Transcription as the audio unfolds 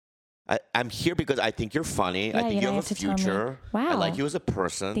I'm here because I think you're funny. Yeah, I think you have a to tell me. future. Wow. I like you as a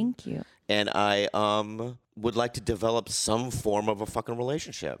person. Thank you. And I would like to develop some form of a fucking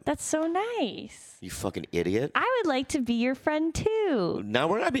relationship. That's so nice. You fucking idiot. I would like to be your friend too. Now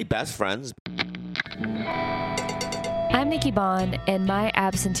we're gonna be best friends. I'm Nikki Bond, and my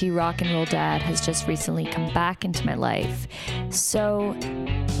absentee rock and roll dad has just recently come back into my life. So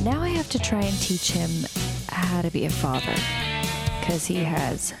now I have to try and teach him how to be a father, because he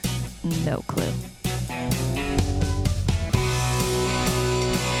has no clue.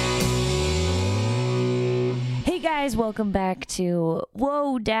 Hey guys, welcome back to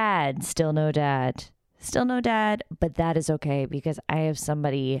Whoa Dad. Still no dad. Still no dad, but that is okay because I have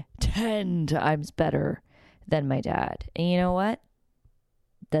somebody 10 times better than my dad. And you know what?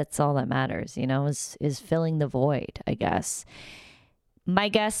 That's all that matters, you know, is filling the void, I guess. My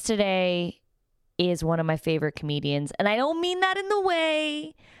guest today is one of my favorite comedians, and I don't mean that in the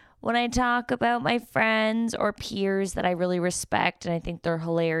way when I talk about my friends or peers that I really respect and I think they're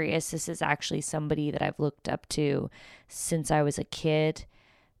hilarious. This is actually somebody that I've looked up to since I was a kid,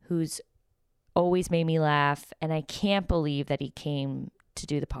 who's always made me laugh, and I can't believe that he came to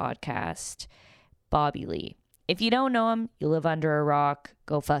do the podcast. Bobby Lee. If you don't know him, you live under a rock.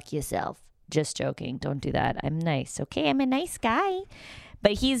 Go fuck yourself. Just joking. Don't do that. I'm nice. Okay, I'm a nice guy.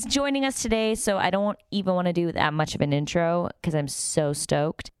 But he's joining us today, so I don't even want to do that much of an intro because I'm so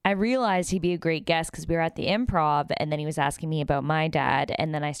stoked. I realized he'd be a great guest because we were at the Improv, and then he was asking me about my dad,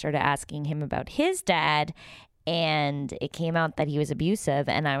 and then I started asking him about his dad, and it came out that he was abusive,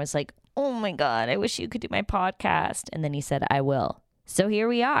 and I was like, oh my God, I wish you could do my podcast. And then he said, I will. So here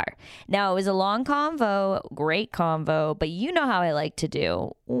we are. Now, it was a long convo, great convo, but you know how I like to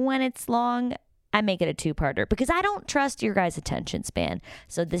do. When it's long, I make it a two-parter because I don't trust your guys' attention span.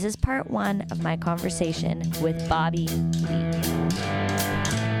 So this is part one of my conversation with Bobby Lee.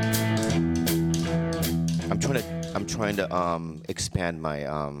 I'm trying to expand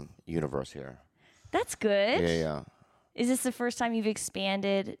my universe here. That's good. Yeah. Is this the first time you've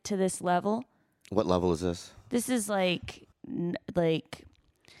expanded to this level? What level is this? This is you're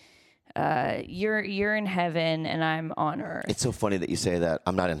in heaven and I'm on earth. It's so funny that you say that.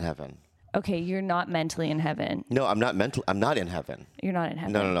 I'm not in heaven. Okay, you're not mentally in heaven. No, I'm not I'm not in heaven. You're not in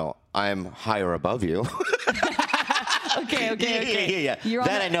heaven. No. I'm higher above you. Okay. Yeah.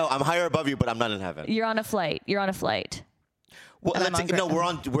 I know. I'm higher above you, but I'm not in heaven. You're on a flight. Well, we're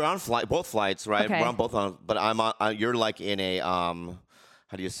on flight, both flights, right? Okay. We're on both on, but I'm on. You're like in a how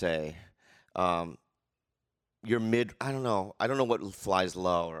do you say? You're mid. I don't know what flies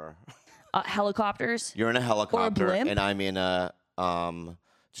low or. Helicopters. You're in a helicopter, or a blimp? and I'm in a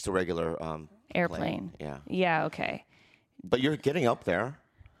just a regular airplane. Plane. Yeah. Yeah. Okay. But you're getting up there.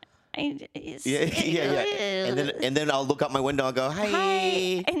 Yeah. And then I'll look out my window and go,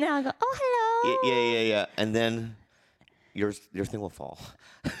 hi. And then I'll go, oh, hello. Yeah. And then your thing will fall.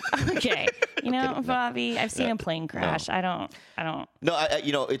 Okay. You know, Bobby, I've seen a plane crash. No. I don't. No,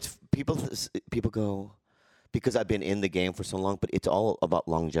 it's people go, because I've been in the game for so long, but it's all about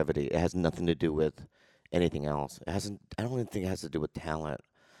longevity. It has nothing to do with anything else. I don't even think it has to do with talent.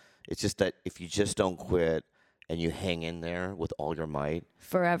 It's just that if you just don't quit and you hang in there with all your might.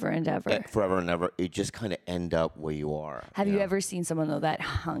 Forever and ever, you just kind of end up where you are. Have you ever seen someone, though, that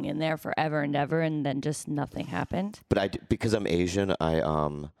hung in there forever and ever and then just nothing happened? But because I'm Asian, I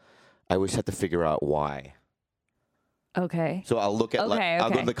always have to figure out why. Okay. So I'll look at,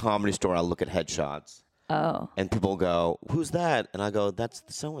 I'll go to the Comedy Store, I'll look at headshots. Oh. And people go, who's that? And I go, that's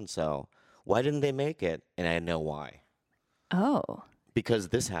so-and-so. Why didn't they make it? And I know why. Oh. Because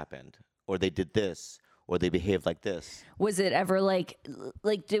this happened, or they did this, or they behaved like this. Was it ever like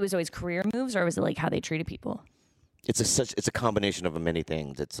it was always career moves, or was it like how they treated people? It's a combination of many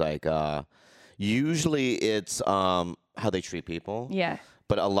things. It's like usually it's how they treat people. Yeah.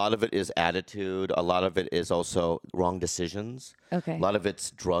 But a lot of it is attitude. A lot of it is also wrong decisions. Okay. A lot of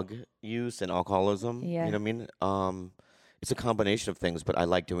it's drug use and alcoholism. Yeah. You know what I mean? It's a combination of things, but I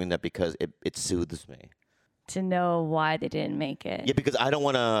like doing that because it soothes me. To know why they didn't make it. Yeah, because I don't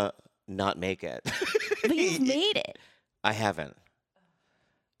want to not make it. But you've made it. I haven't.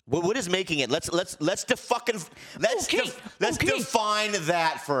 Well, what is making it? Let's define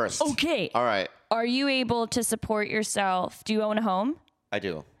that first. Okay. All right. Are you able to support yourself? Do you own a home? I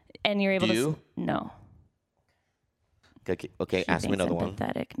do. And you're able do to. You? No. Okay. Ask me another one.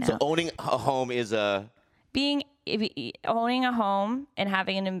 Now. So owning a home is owning a home and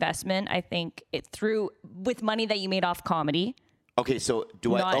having an investment. I think with money that you made off comedy. Okay, so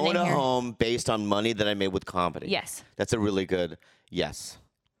do I own a home based on money that I made with comedy? Yes. That's a really good yes.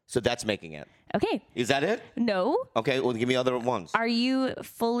 So that's making it. Okay. Is that it? No. Okay, well, give me other ones. Are you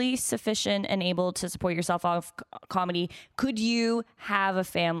fully sufficient and able to support yourself off comedy? Could you have a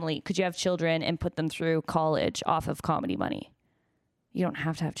family? Could you have children and put them through college off of comedy money? You don't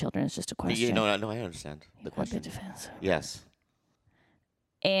have to have children. It's just a question. No, I understand the question. A bit defensive. Yes.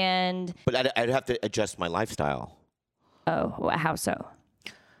 And But I'd have to adjust my lifestyle. oh, how so?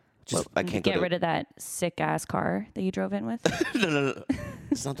 Just I can't Get go to, rid of that sick ass car that you drove in with. no.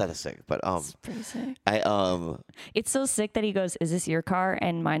 It's not that sick, but It's pretty sick. I It's so sick that he goes, "Is this your car?"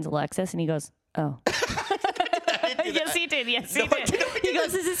 And mine's a Lexus, and he goes, "Oh." Yes, he did. Yes, he did. He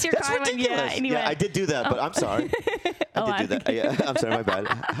goes, "Is this your That's car?" I went, ridiculous. yeah, and he Yeah, went, I did do that, but I'm sorry. I did do that. Yeah, I'm sorry, my bad.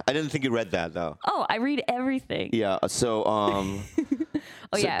 I didn't think you read that though. "Oh, I read everything." Yeah. So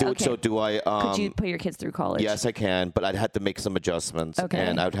Oh yeah. Okay. So do I? Could you put your kids through college? Yes, I can, but I'd have to make some adjustments, Okay.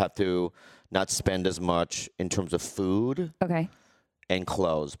 and I'd have to not spend as much in terms of food Okay. and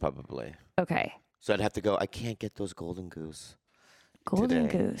clothes, probably. Okay. So I'd have to go. I can't get those Golden Goose. Golden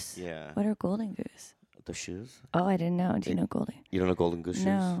Today. Goose. Yeah. What are Golden Goose? The shoes. Oh, I didn't know. Do you know Golden? You don't know Golden Goose shoes?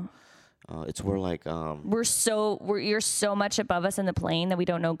 No. It's where like You're so much above us in the plane that we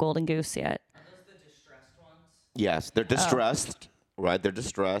don't know Golden Goose yet. Are those the distressed ones? Yes, they're distressed. Right, they're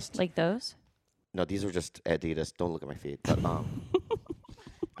distressed. Like those? No, these are just Adidas. Don't look at my feet. But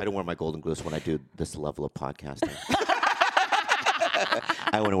I don't wear my Golden Goose when I do this level of podcasting.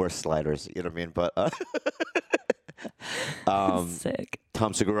 I want to wear sliders. You know what I mean? But Sick.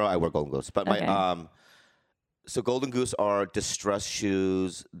 Tom Segura, I wear Golden Goose. But Okay. my so Golden Goose are distressed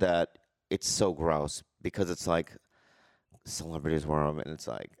shoes that it's so gross because it's like celebrities wear them and it's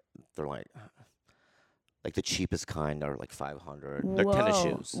like they're like the cheapest kind are like $500. They're tennis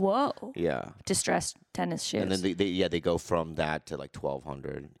shoes. Whoa. Yeah. Distressed tennis shoes. And then they go from that to like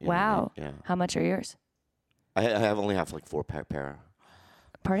 $1,200. Wow. Yeah. How much are yours? I only have like 4 pair.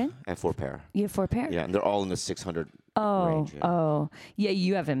 Pardon? I have 4 pair. You have 4 pairs? Yeah, and they're all in the 600 Oh, range. Yeah. oh. Yeah,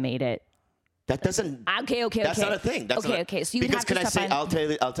 you haven't made it. That doesn't. Okay. That's not a thing. That's not okay. So you because have to can I stop say? on- I'll tell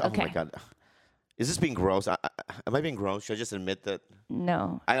you. Oh Okay. my god. Is this being gross? Am I being gross? Should I just admit that?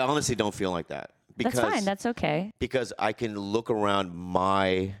 No. I honestly don't feel like that. Because, That's fine. That's okay. because I can look around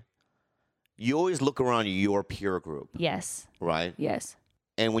my. You always look around your peer group, Yes. right? Yes.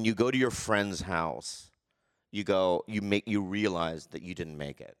 And when you go to your friend's house, you realize that you didn't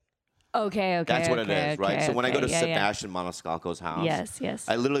make it. Okay. That's what okay, it is, right? okay, So when I go to okay, yeah, Sebastian Maniscalco's house, Yes.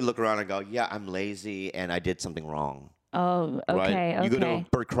 I literally look around and go, yeah, I'm lazy and I did something wrong. Oh, okay. Right? You go to Okay.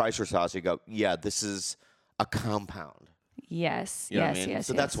 Bert Kreischer's house, you go, yeah, this is a compound. Yes. You know yes. what I mean? Yes.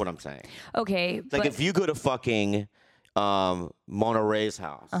 So that's what I'm saying. Okay. Like but, if you go to fucking Monterey's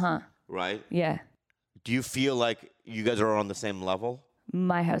house, right? yeah. Do you feel like you guys are on the same level?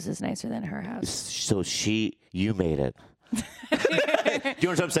 My house is nicer than her house. So you made it. Do you know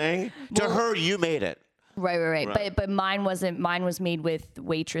what I'm saying? To her, you made it. Right. Right. But mine wasn't. Mine was made with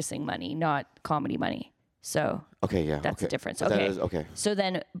waitressing money, not comedy money. So Okay, yeah. that's okay. the difference. That Okay. is- okay. So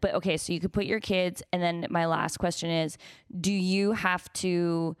then, but okay. So you could put your kids, and then my last question is: Do you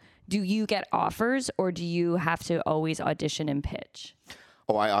get offers, or do you have to always audition and pitch?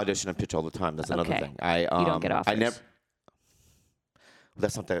 Oh, I audition and pitch all the time. That's another Okay. thing. You don't get offers. I never.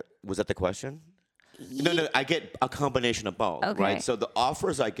 That's not the. Was that the question? No. I get a combination of both. Okay. Right. So the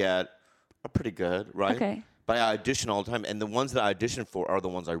offers I get are pretty good, right? Okay. But I audition all the time, and the ones that I audition for are the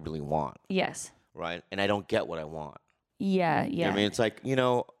ones I really want, Yes. right? And I don't get what I want. Yeah. You know what I mean, it's like I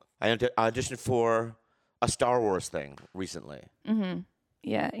auditioned for a Star Wars thing recently.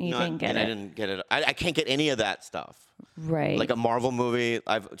 Yeah. You No, didn't get and it. I didn't get it. I can't get any of that stuff. Right. Like a Marvel movie,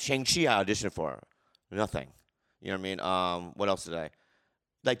 Shang-Chi I auditioned for. Nothing. You know what I mean? What else did I?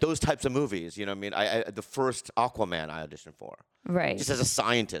 Like those types of movies, you know what I mean? I the first Aquaman I auditioned for. right. Just as a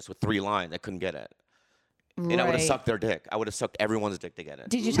scientist with 3 lines, I couldn't get it. And I would have Right. sucked their dick. I would have sucked everyone's dick to get it.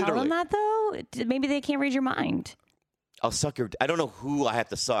 Did you tell Literally. them that though? Maybe they can't read your mind. I'll suck your. I don't know who I have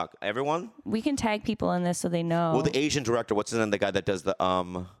to suck. Everyone. We can tag people in this so they know. Well, the Asian director, what's his name? The guy that does the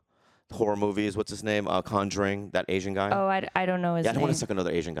horror movies. What's his name? Conjuring. That Asian guy. Oh, I don't know his Yeah, I don't name. want to suck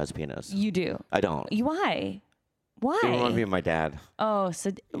another Asian guy's penis. You do. I don't. Why? Why? They remind me of my dad. Oh,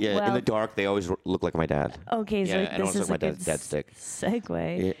 so Yeah, well, in the dark, they always look like my dad. okay, so Yeah, I don't this suck is my a good dad's dick.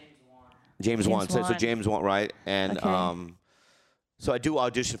 segue. Yeah. James Wan. So Wan. James Wan, right? And Okay. so I do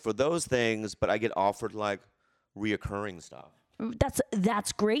audition for those things, but I get offered like reoccurring stuff.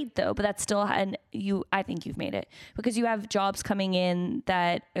 That's great though, but that's still I think you've made it because you have jobs coming in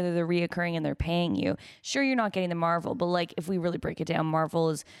that they're reoccurring and they're paying you. Sure, you're not getting the Marvel, but like if we really break it down, Marvel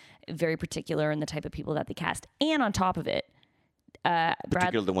is very particular in the type of people that they cast, and on top of it, Brad.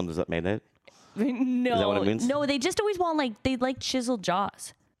 Particularly the ones that made it. No, that what it means? no, they just always want they like chiseled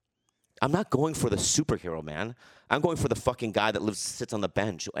jaws. I'm not going for the superhero, man. I'm going for the fucking guy that sits on the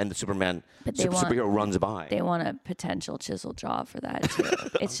bench and the superhero runs by. They want a potential chisel jaw for that too.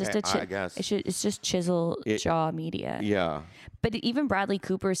 It's just I guess. It's just chisel jaw media. Yeah. But even Bradley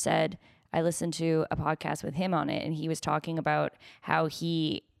Cooper said, I listened to a podcast with him on it, and he was talking about how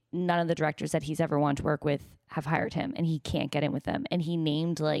none of the directors that he's ever wanted to work with have hired him, and he can't get in with them. And he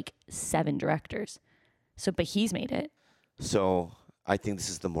named like 7 directors. But he's made it. So I think this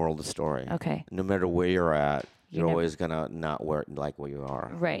is the moral of the story. Okay. No matter where you're at, you're never- always gonna not like where you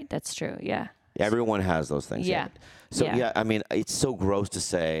are. Right. That's true. Yeah. Everyone has those things. Yeah. So Yeah. I mean, it's so gross to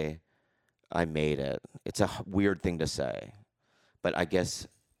say, I made it. It's a weird thing to say, but I guess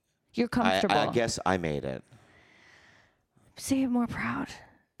You're comfortable. I guess I made it. Say it more proud.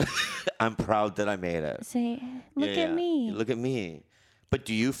 I'm proud that I made it. Say, look at me. Look at me. But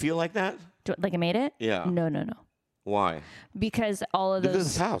do you feel like that? Like I made it? Yeah. No. Why? Because all of Look at those.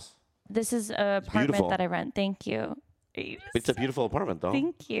 this house. This is an apartment beautiful. that I rent. Thank you. It's a beautiful apartment, though.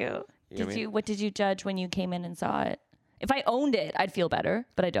 Thank you. You know what I mean? What did you judge when you came in and saw it? If I owned it, I'd feel better,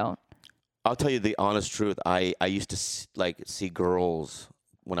 but I don't. I'll tell you the honest truth. I used to see girls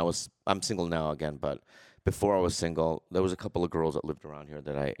when I'm single now again, but before I was single, there was a couple of girls that lived around here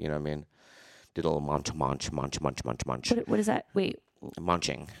that I, you know what I mean, did a little munch. What is that? Wait.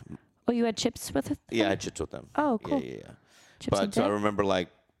 Munching. Oh, you had chips with it? Yeah, I chits with them. Oh, cool. Yeah. Chips and But so I dip? remember like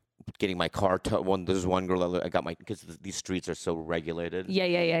getting my car towed. There's one girl that I got because these streets are so regulated. Yeah.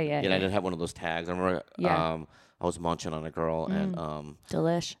 And I didn't have one of those tags. I remember Yeah. I was munching on a girl and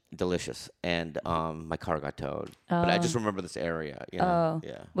delicious. And my car got towed. But I just remember this area. You know?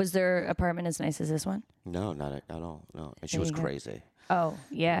 Yeah. Was their apartment as nice as this one? No, not at all. No. And she There was you go. crazy. Oh,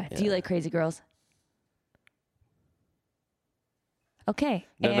 yeah. Do you Yeah. like crazy girls? Okay.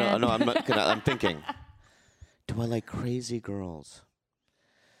 No, and I'm not. I'm thinking. Do I like crazy girls?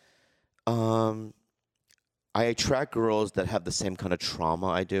 I attract girls that have the same kind of trauma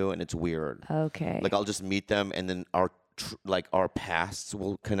I do, and it's weird. Okay. Like I'll just meet them, and then our pasts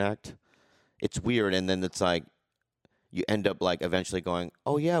will connect. It's weird, and then it's like you end up like eventually going,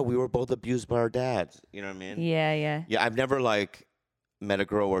 "Oh yeah, we were both abused by our dads." You know what I mean? Yeah. Yeah, I've never like met a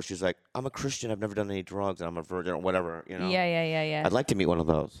girl where she's like, "I'm a Christian. I've never done any drugs, and I'm a virgin or whatever." You know? Yeah. I'd like to meet one of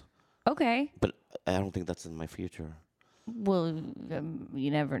those, Okay. but I don't think that's in my future. Well,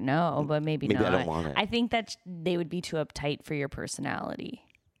 you never know, but maybe not. I don't want it. I think that they would be too uptight for your personality.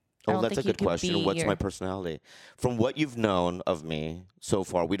 I Oh, don't that's a think you good could question. be What's your- my personality? From what you've known of me so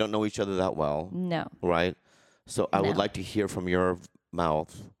far, we don't know each other that well, No. right? So I would No. like to hear from your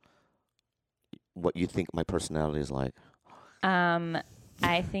mouth what you think my personality is like.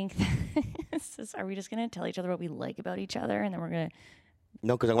 I think are we just gonna tell each other what we like about each other, and then we're gonna?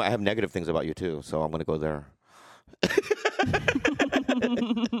 No, because I have negative things about you too, so I'm going to go there.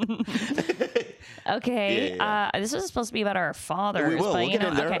 Okay. Yeah. This was supposed to be about our fathers. We will. But, We'll you get know,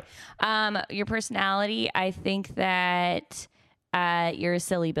 in there. Okay. Your personality. I think that you're a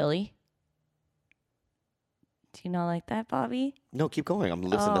silly Billy. Do you not like that, Bobby? No, keep going. I'm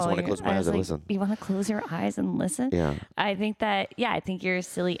listening. That's why I want to close my eyes and listen. You want to close your eyes and listen? Yeah. I think that, I think you're a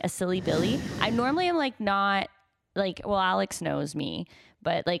silly Billy. I normally am like not like, well, Alex knows me,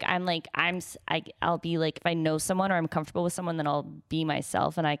 but like, I'll be like, if I know someone or I'm comfortable with someone, then I'll be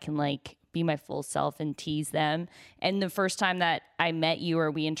myself and I can like be my full self and tease them. And the first time that I met you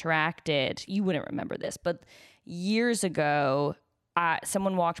or we interacted, you wouldn't remember this, but years ago,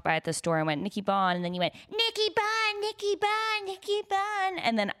 someone walked by at the store and went, Nikki Bond. And then you went, Nikki Bond, Nikki Bond, Nikki Bond.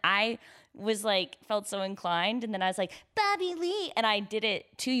 And then I was like, felt so inclined. And then I was like, Bobby Lee. And I did it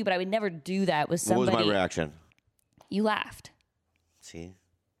to you, but I would never do that with somebody. What was my reaction? You laughed. See?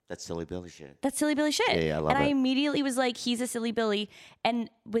 That's silly Billy shit. That's silly Billy shit. Yeah, I love and it. I immediately was like, he's a silly Billy. And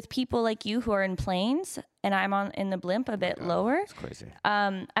with people like you who are in planes and I'm in the blimp a bit lower, It's crazy.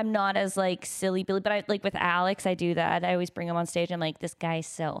 I'm not as like silly Billy, but I like with Alex, I do that. I always bring him on stage. I'm like, this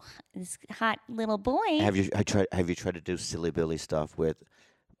hot little boy. Have you tried to do silly Billy stuff with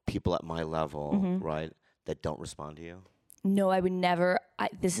people at my level, Mm-hmm. right, that don't respond to you? No, I would never.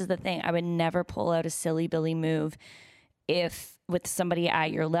 This is the thing. I would never pull out a silly Billy move if with somebody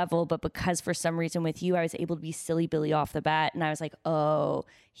at your level, but because for some reason with you, I was able to be silly Billy off the bat. And I was like, oh,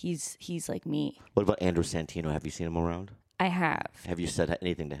 he's like me. What about Andrew Santino? Have you seen him around? I have. Have you said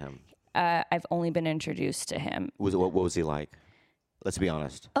anything to him? I've only been introduced to him. What was he like? Let's be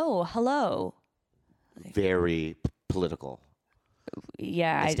honest. Oh, hello. Very political.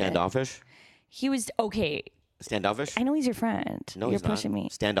 Yeah. Standoffish? He was okay. Standoffish? I know he's your friend. No, You're he's not. pushing me.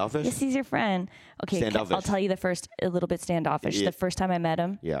 Standoffish? Yes, he's your friend. Okay, Standoffish. I'll tell you a little bit standoffish. Yeah. The first time I met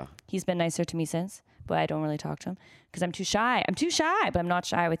him, Yeah. he's been nicer to me since. but I don't really talk to him because I'm too shy. I'm too shy, but I'm not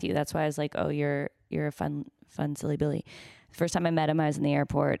shy with you. That's why I was like, oh, you're a fun silly Billy. The first time I met him, I was in the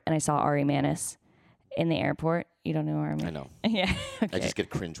airport and I saw Ari Manis in the airport. You don't know Ari Manis? I know. Yeah. Okay. I just get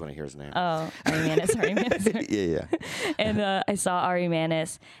cringe when I hear his name. Oh, Ari Manis. yeah. And I saw Ari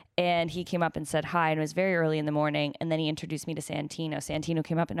Manis, and he came up and said hi, and it was very early in the morning. And then he introduced me to Santino. Santino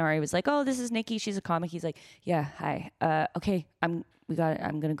came up, and Ari was like, "Oh, this is Nikki. She's a comic." He's like, "Yeah, hi. Okay, I'm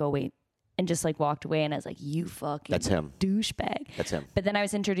gonna go wait," and just like walked away. And I was like, "You fucking That's him. douchebag." That's him. But then I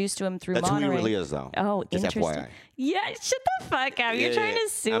was introduced to him through That's Monterey. who he really is, though. Oh, Just interesting. FYI. Yeah, shut the fuck up. You're Yeah, trying yeah. to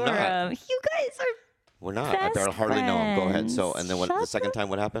sue I'm not. him. You guys are. We're not. Best I hardly know him. Go ahead. So, friends. and then what? Shut The second the- time,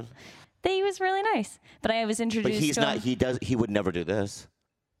 what happened? He was really nice, but I was introduced. But he's to not. him. He would never do this.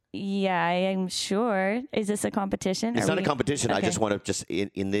 Yeah, I am sure. Is this a competition? It's Are not a we- competition. I Okay. just want to just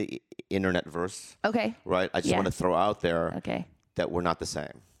in the internet verse, Okay. right? I just Yeah. want to throw out there Okay. that we're not the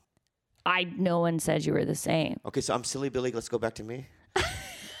same. No one said you were the same. Okay, so I'm silly Billy. Let's go back to me.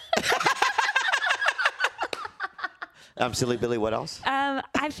 I'm silly Billy. What else?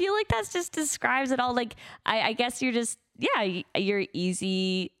 I feel like that just describes it all. Like, I guess you're just, you're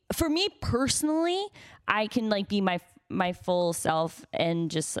easy. For me personally, I can like be my full self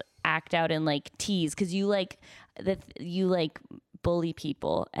and just act out and like tease because you like bully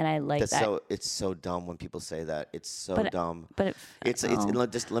people, and I like That's that. it's so dumb when people say that. It's so But- dumb. But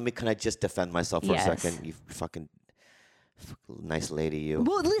Can I just defend myself for Yes. a second? You fucking nice lady, you.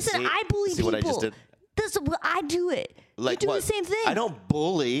 well, listen, See- I bully see people. what I just did? This I do it. Like you do what? the same thing. I don't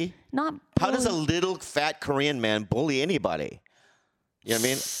bully. Not How does a bully. little fat Korean man bully anybody? You know what I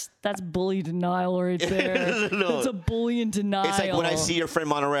mean? That's bully denial right there. No. That's a bully in denial. It's like when I see your friend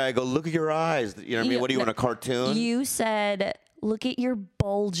Monterey, I go, look at your eyes. You know what I mean? What are you in a cartoon? You said, "Look at your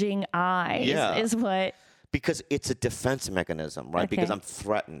bulging eyes." Yeah. Is what? Because it's a defense mechanism, right? Because Okay. I'm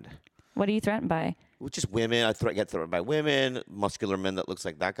threatened. What are you threatened by? With just women. I get threatened by women, muscular men that looks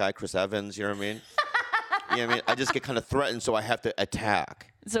like that guy, Chris Evans. You know what I mean? You know what I mean? I just get kind of threatened, so I have to attack.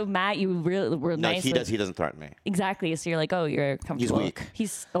 So Matt, you really were No, nice. he with- does. He doesn't threaten me. Exactly. So you're like, oh, you're comfortable. weak.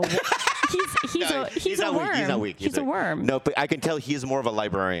 He's a, he's No, a not worm. weak. He's not weak. He's a worm. No, but I can tell he's more of a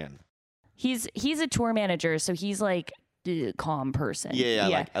librarian. He's a tour manager, so he's like a calm person.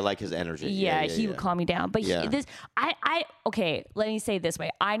 Yeah. I like his energy. Yeah, he would calm me down. But Yeah. okay, let me say it this way.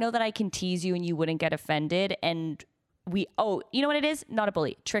 I know that I can tease you and you wouldn't get offended. And you know what it is? Not a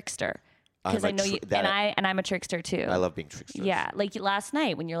bully, trickster. Because I know you, and I'm a trickster too. I love being tricksters. Yeah, like last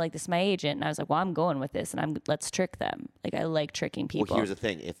night when you're like, "This is my agent," and I was like, "Well, I'm going with this, and let's trick them." Like I like tricking people. Well, here's the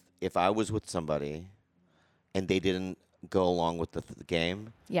thing: if I was with somebody, and they didn't go along with the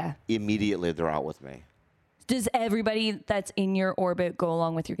game, Yeah. immediately they're out with me. Does everybody that's in your orbit go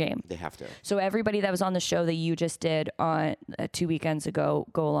along with your game? They have to. So everybody that was on the show that you just did on 2 weekends ago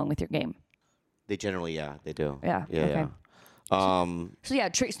go along with your game. They generally, they do. Yeah, Yeah. okay. Yeah. So yeah,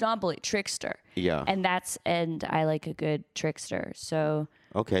 not bully, trickster. Yeah. And I like a good trickster. So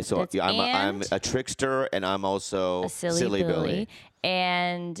Okay, so That's- I'm and- a trickster, and I'm also a silly Billy.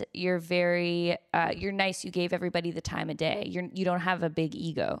 And you're very you're nice. You gave everybody the time of day. You don't have a big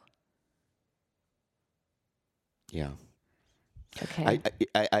ego. Yeah. Okay.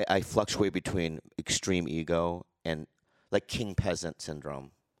 I fluctuate between extreme ego and like king peasant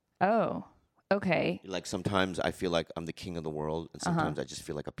syndrome. Oh. Okay. Like sometimes I feel like I'm the king of the world, and sometimes I just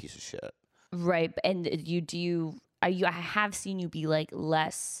feel like a piece of shit. Right. And I have seen you be like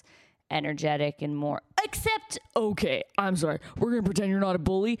less energetic and more, except, okay, I'm sorry. We're going to pretend you're not a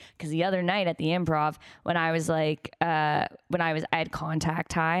bully. Cause the other night at the Improv, when I was like, I had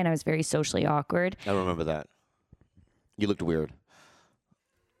contact high and I was very socially awkward. I remember that. You looked weird.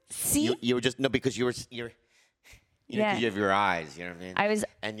 See, You were just because you're Yeah. 'cause you have your eyes, you know what I mean? I was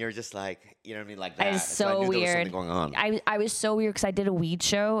and you're just like, you know what I mean, like that. I was So I so knew there was weird. something going on. I was so weird because I did a weed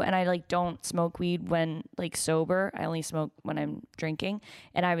show and I like don't smoke weed when like sober. I only smoke when I'm drinking.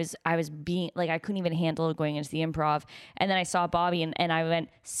 And I was being like I couldn't even handle going into the Improv. And then I saw Bobby and I went,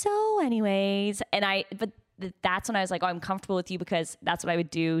 so anyways, but that's when I was like, oh, I'm comfortable with you because that's what I would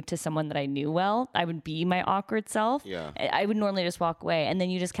do to someone that I knew well. I would be my awkward self. Yeah. I would normally just walk away. And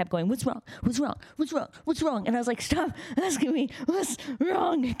then you just kept going, what's wrong? What's wrong? What's wrong? What's wrong? And I was like, stop asking me what's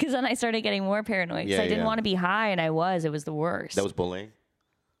wrong. Because then I started getting more paranoid. Because Yeah, I didn't yeah. want to be high and I was. It was the worst. That was bullying?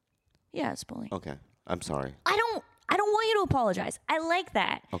 Yeah, it's bullying. Okay. I'm sorry. I don't want you to apologize. I like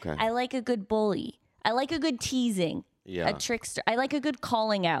that. Okay. I like a good bully. I like a good teasing. Yeah. A trickster. I like a good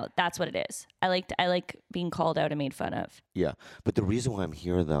calling out. That's what it is. I like being called out and made fun of. Yeah. But the reason why I'm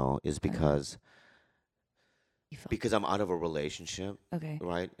here though is because I'm out of a relationship, Okay.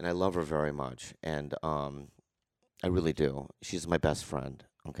 right? And I love her very much. And I really do. She's my best friend,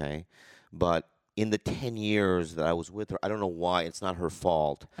 okay? But in the 10 years that I was with her, I don't know why. It's not her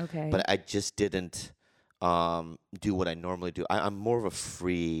fault. Okay. But I just didn't do what I normally do. I'm more of a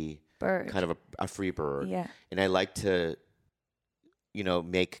free bird. kind of a free bird. Yeah. And I like to,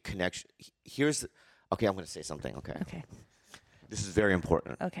 make connection. Okay, I'm going to say something. Okay. Okay. This is very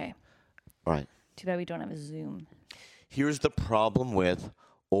important. Okay. All right. Too bad we don't have a Zoom. Here's the problem with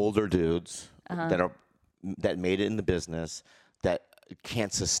older dudes that made it in the business that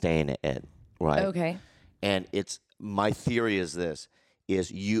can't sustain it, right? Okay. And my theory is this: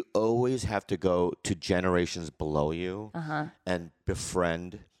 is you always have to go to generations below you and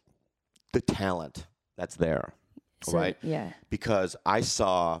befriend the talent that's there, So, right? Yeah. Because I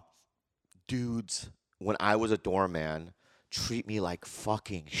saw dudes when I was a doorman treat me like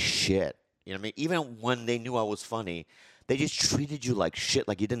fucking shit. You know what I mean? Even when they knew I was funny, they just treated you like shit,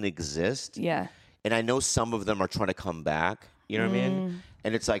 like you didn't exist. Yeah. And I know some of them are trying to come back. You know what I mean?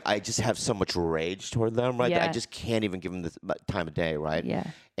 And it's like I just have so much rage toward them, right? That Yeah. I just can't even give them the time of day, right? Yeah.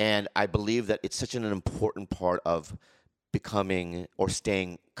 And I believe that it's such an important part of becoming or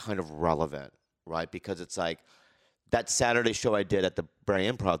staying kind of relevant, right? Because it's like that Saturday show I did at the Bray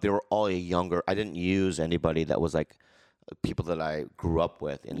Improv, they were all younger. I didn't use anybody that was like people that I grew up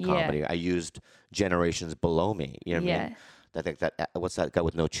with in comedy. I used generations below me. You know what I mean? I think that what's that guy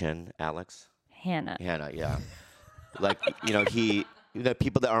with no chin, Alex? Hannah, yeah. Like,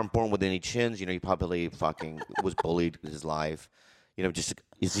 people that aren't born with any chins, he probably fucking was bullied his life. Just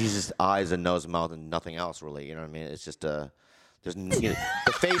he's just eyes and nose, mouth, and nothing else really. You know what I mean? It's just the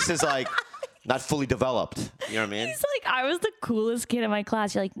face is like not fully developed. You know what I mean? He's like, I was the coolest kid in my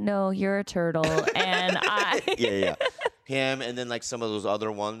class. You're like, no, you're a turtle, and I. Yeah. Him, and then like some of those other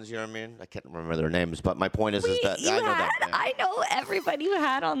ones. You know what I mean? I can't remember their names, but my point is that I know that. Yeah. I know everybody you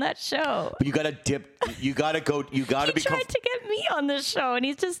had on that show. But you gotta dip. You gotta go. You gotta He tried to get me on this show, and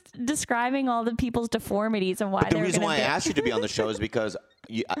he's just describing all the people's deformities and why But the they're reason gonna why I asked you to be on the show is because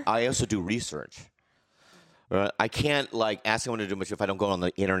I also do research. I can't like ask someone to do much if I don't go on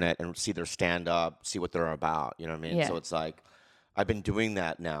the internet and see their stand up, see what they're about. You know what I mean? Yeah. So it's like I've been doing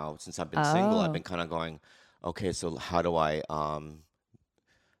that now since I've been single. I've been kind of going, okay, so how do I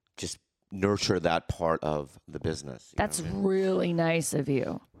just nurture that part of the business? That's really nice of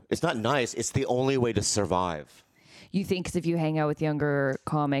you. It's not nice. It's the only way to survive. You think 'cause if you hang out with younger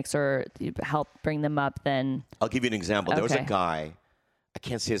comics or you help bring them up, then I'll give you an example. There was a Okay. guy, I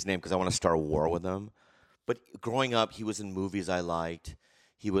can't say his name because I want to start a war with him. But growing up, he was in movies I liked.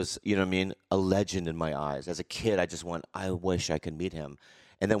 He was, a legend in my eyes. As a kid, I just went, I wish I could meet him.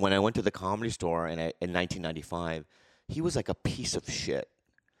 And then when I went to the Comedy Store in 1995, he was like a piece of shit.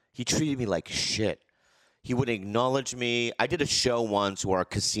 He treated me like shit. He wouldn't acknowledge me. I did a show once where a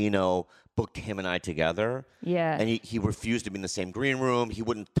casino booked him and I together. Yeah. And he refused to be in the same green room. He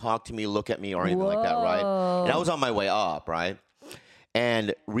wouldn't talk to me, look at me, or anything like that, right? And I was on my way up, right?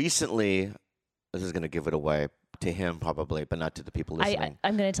 And recently, this is going to give it away to him probably, but not to the people listening.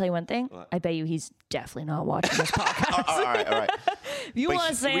 I'm going to tell you one thing. What? I bet you he's definitely not watching this podcast. All right. If you want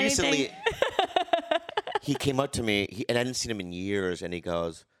to say recently, anything. he came up to me, and I didn't see him in years, and he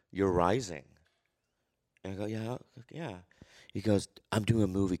goes, "You're rising." And I go, "Yeah." He goes, "I'm doing a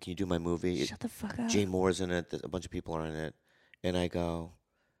movie. Can you do my movie?" Shut the fuck up. Jane Moore's in it. A bunch of people are in it. And I go,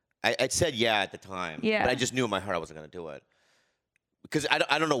 I said yeah at the time. Yeah. But I just knew in my heart I wasn't going to do it. Because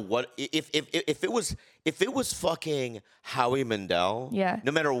I don't know what if it was fucking Howie Mandel. Yeah.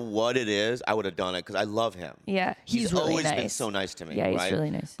 No matter what it is, I would have done it because I love him. Yeah, he's really always been nice. so nice to me. Yeah, he's right? really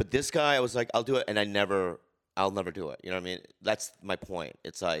nice. But this guy, I was like, I'll do it, and I'll never do it. You know what I mean? That's my point.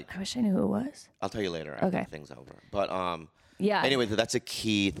 It's like I wish I knew who it was. I'll tell you later after Okay. the thing's over. But Yeah. anyway, that's a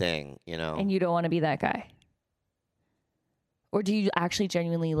key thing. And you don't want to be that guy? Or do you actually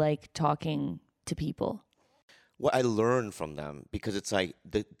genuinely like talking to people? What I learned from them, because it's like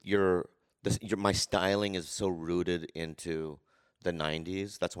my styling is so rooted into the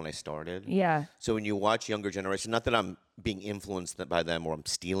 90s. That's when I started. Yeah. So when you watch younger generation, not that I'm being influenced by them or I'm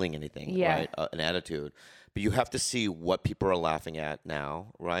stealing anything, Yeah. right? An attitude. But you have to see what people are laughing at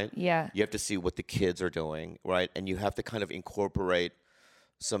now, right? Yeah. You have to see what the kids are doing, right? And you have to kind of incorporate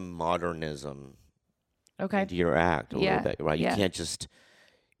some modernism Okay. into your act a Yeah. little bit, right? You Yeah. can't just,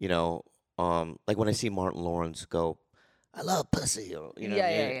 like when I see Martin Lawrence go, "I love pussy," or, you know what I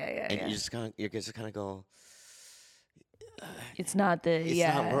mean? Yeah. And you just kind of go, It's not the it's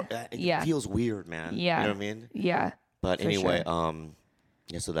yeah. not, it yeah. feels weird, man. Yeah. You know what I mean? Yeah. But For anyway, sure.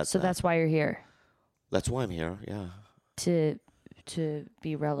 yeah, so that's So that. that's why you're here, That's why I'm here. Yeah. to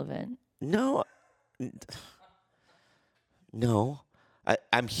be relevant. No. No.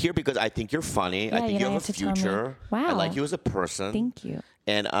 I'm here because I think you're funny. I Yeah, think you you don't have a have to tell me. future. I Wow. like you as a person. Thank you.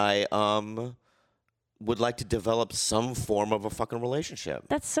 And would like to develop some form of a fucking relationship.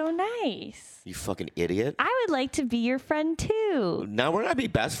 That's so nice. You fucking idiot. I would like to be your friend too. Now we're not be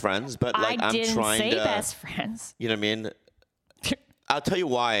best friends, but like I I'm didn't trying say to. best friends. You know what I mean? I'll tell you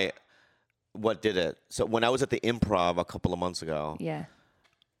why. What did it? So when I was at the Improv a couple of months ago, Yeah.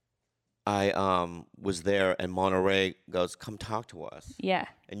 I was there, and Monterey goes, "Come talk to us." Yeah.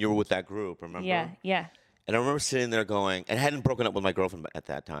 And you were with that group, remember? Yeah. Yeah. And I remember sitting there going, and I hadn't broken up with my girlfriend at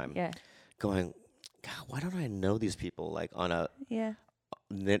that time. Yeah. Going, God, why don't I know these people like on a Yeah.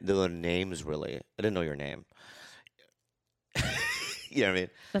 their names really? I didn't know your name. You know what I mean?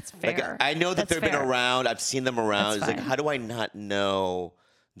 That's fair. Like I know that That's they've been fair. around. I've seen them around. That's It's like, fine. how do I not know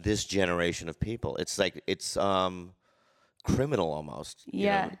this generation of people? It's like it's criminal almost. you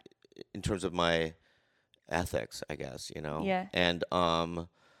Yeah. know, in terms of my ethics, I guess. Yeah. And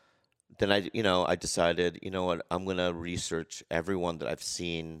then I decided, you know what, I'm gonna research everyone that I've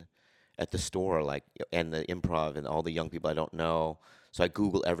seen at the store, like, and the Improv, and all the young people I don't know. So I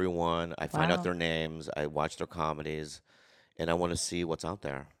Google everyone. I find Wow. out their names. I watch their comedies, and I want to see what's out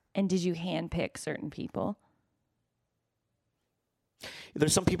there. And did you handpick certain people?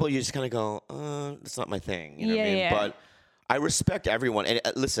 There's some people you just kind of go, that's not my thing. You know what I Yeah, mean? yeah. But I respect everyone. And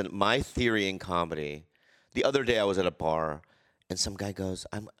listen, my theory in comedy. The other day I was at a bar, and some guy goes,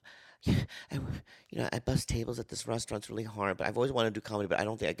 I bust tables at this restaurant. It's really hard, but I've always wanted to do comedy, but I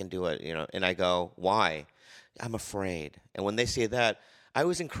don't think I can do it. And I go, why? I'm afraid. And when they say that, I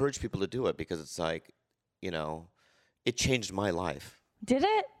always encourage people to do it because it's like, it changed my life. Did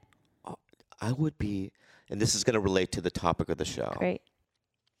it? I would be, and this is going to relate to the topic of the show. Great.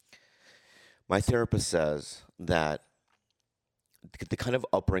 My therapist says that the kind of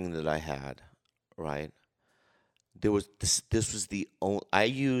upbringing that I had, right? There was this was the only, I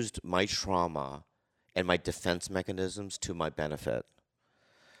used my trauma and my defense mechanisms to my benefit,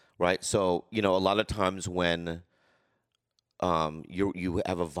 right? So, a lot of times when you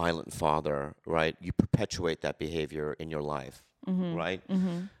have a violent father, right? You perpetuate that behavior in your life, right?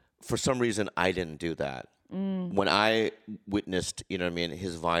 Mm-hmm. For some reason, I didn't do that. When I witnessed,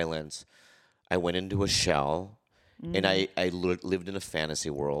 his violence, I went into a shell, and I lived in a fantasy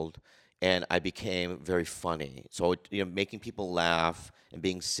world, and I became very funny. So, making people laugh and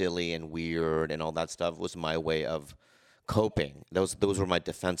being silly and weird and all that stuff was my way of coping. Those were my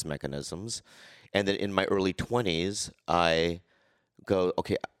defense mechanisms. And then in my early 20s, I go,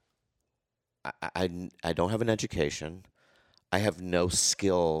 okay, I don't have an education. I have no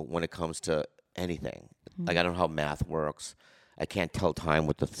skill when it comes to anything. Like, I don't know how math works. I can't tell time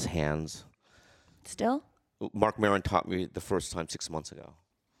with the hands. Still? Mark Maron taught me the first time 6 months ago.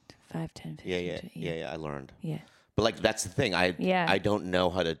 5, 10, 15. Yeah, I learned. Yeah. But like, that's the thing. Yeah. I don't know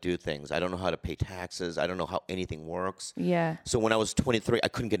how to do things. I don't know how to pay taxes. I don't know how anything works. Yeah. So when I was 23, I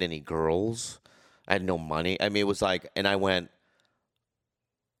couldn't get any girls. I had no money. I mean, it was like, and I went,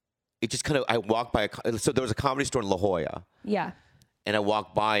 it just kind of, I walked by, so there was a comedy store in La Jolla, Yeah. and I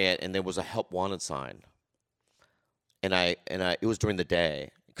walked by it, and there was a help wanted sign. And it was during the day,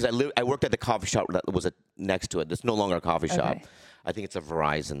 because I worked at the coffee shop that was next to it. It's no longer a coffee shop. Okay. I think it's a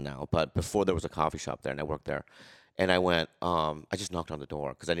Verizon now, but before there was a coffee shop there, and I worked there. And I went, I just knocked on the door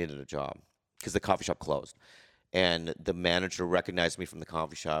because I needed a job because the coffee shop closed. And the manager recognized me from the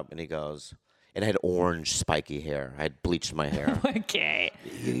coffee shop, and he goes, and I had orange spiky hair. I had bleached my hair. Okay.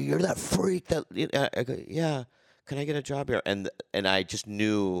 You're that freak that, I go, yeah, can I get a job here? And I just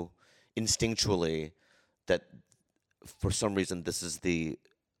knew instinctually that for some reason this is the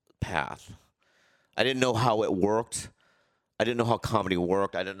path. I didn't know how it worked. I didn't know how comedy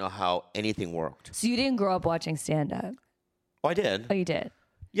worked. I didn't know how anything worked. So you didn't grow up watching stand-up? Oh, I did. Oh, you did?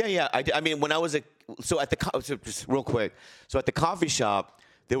 Yeah. I mean, when I was so just real quick. So at the coffee shop,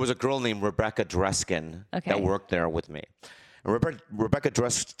 there was a girl named Rebecca Dreskin Okay. that worked there with me. And Rebecca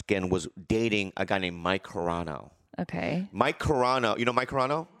Dreskin was dating a guy named Mike Carano. Okay. Mike Carano, you know Mike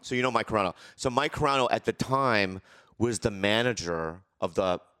Carano? So you know Mike Carano. So Mike Carano at the time was the manager of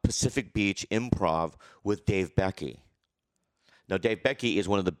the Pacific Beach Improv with Dave Becky. Now, Dave Becky is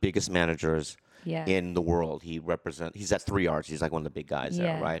one of the biggest managers Yeah. in the world. He's at 3 Arts. He's like one of the big guys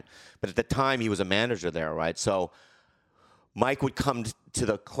Yeah. there, right? But at the time, he was a manager there, right? So Mike would come to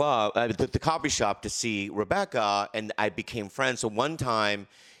the club, the coffee shop to see Rebecca, and I became friends. So one time,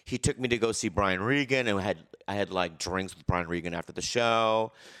 he took me to go see Brian Regan, and I had like drinks with Brian Regan after the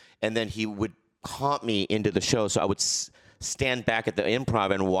show, and then he would haunt me into the show. So I would stand back at the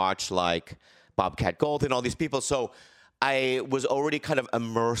Improv and watch like Bobcat Gold and all these people. So I was already kind of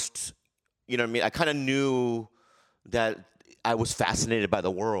immersed. You know what I mean? I kind of knew that I was fascinated by the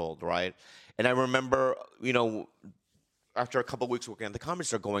world, right? And I remember, after a couple of weeks working at the Comedy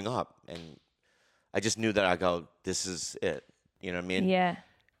Store, going up, and I just knew that I go, this is it. You know what I mean? Yeah.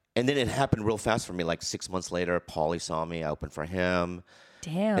 And then it happened real fast for me. Like 6 months later, Paulie saw me. I opened for him.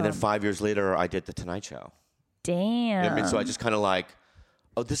 Damn. And then 5 years later, I did The Tonight Show. Damn. You know what I mean? So I just kind of like,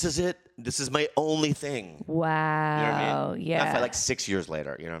 oh, this is it. This is my only thing. Wow. You know what I mean? Yeah. Like 6 years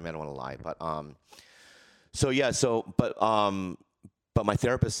later. You know what I mean? I don't want to lie, but but my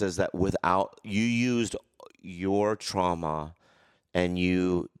therapist says that without you used your trauma, and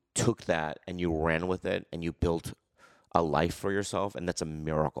you took that and you ran with it and you built a life for yourself, and that's a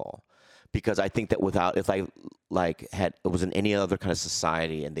miracle. Because I think that if I like it was in any other kind of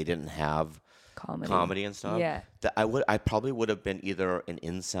society and they didn't have comedy and stuff, Yeah. that I probably would have been either an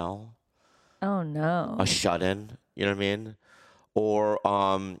incel, Oh no. a shut-in, you know what I mean? Or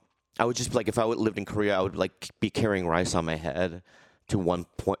I would just, like, if I would lived in Korea, I would, like, be carrying rice on my head to one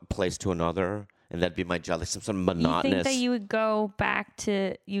place to another, and that'd be my job, like some sort of monotonous. You think that you would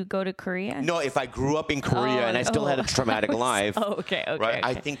go to Korea? No, if I grew up in Korea and I still had a traumatic life, Oh, okay, right?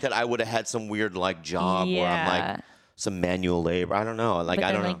 I okay. think that I would have had some weird, like, job where I'm Yeah. like some manual labor. I don't know. Like, But I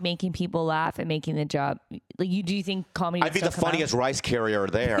then, don't like, know. making people laugh and making the job. Like, do you think comedy? I'd would be the still come out? funniest rice carrier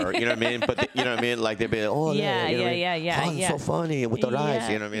there. You know what I mean? But you know what I mean? Like, they'd be like, oh, Yeah, you know what I mean? yeah, Oh, yeah. so funny with the rice. Yeah,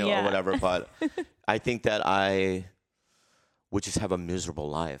 You know what I mean? yeah. Or whatever. But I think that I would just have a miserable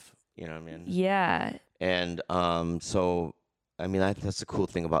life. You know what I mean? Yeah. And so, I mean, that's the cool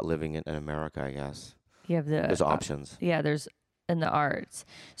thing about living in America, I guess. You have the There's options. Yeah, there's in the arts.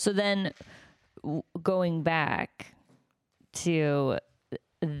 So then, going back to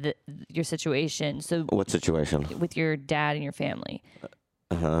your situation. So What situation? with your dad and your family.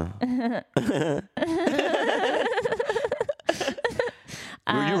 Uh-huh.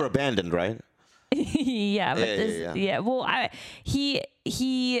 You were abandoned, right? Yeah, but Yeah. Well,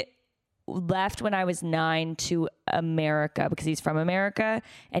 he left when I was 9 to America because he's from America,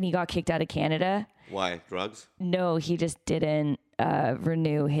 and he got kicked out of Canada. Why? Drugs? No, he just didn't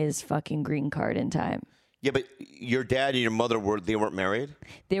renew his fucking green card in time. Yeah, but your dad and your mother weren't married?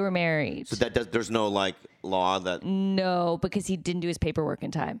 They were married. So there's no, like, law that... No, because he didn't do his paperwork in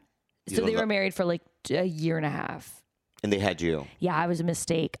time. You So don't they know- were married for like a year and a half. And they had you. Yeah, I was a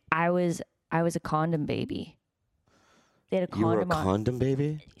mistake. I was a condom baby. They had a You were a condom on. condom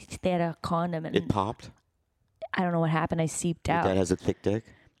baby? They had a condom, and It popped? I don't know what happened. I seeped Your out. dad has a thick dick?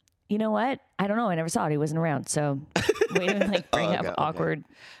 You know what? I don't know. I never saw it. He wasn't around. So we didn't like bring Oh, up okay. awkward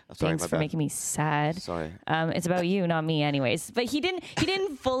Sorry, things my for bad. making me sad. Sorry. It's about you, not me, anyways. But he didn't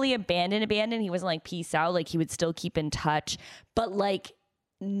fully abandon. He wasn't like peace out. Like he would still keep in touch, but like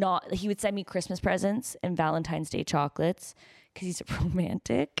not. He would send me Christmas presents and Valentine's Day chocolates because he's a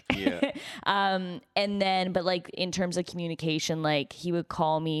romantic. Yeah. And then, but like in terms of communication, like he would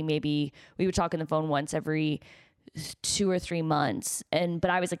call me. Maybe we would talk on the phone once every 2 or 3 months. But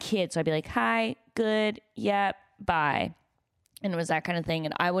I was a kid, so I'd be like, "Hi, good, yep, bye." And it was that kind of thing.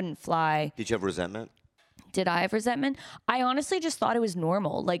 And I wouldn't fly. Did you have resentment? Did I have resentment? I honestly just thought it was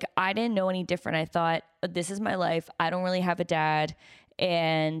normal. Like I didn't know any different. I thought, this is my life. I don't really have a dad,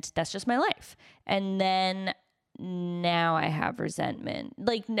 and that's just my life. And then now I have resentment.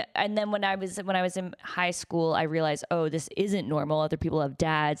 Like, and then when I was in high school, I realized, oh, this isn't normal. Other people have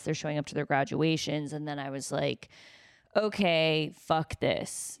dads. They're showing up to their graduations. And then I was like, okay, fuck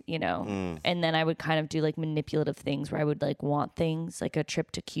this, you know? And then I would kind of do like manipulative things where I would like want things like a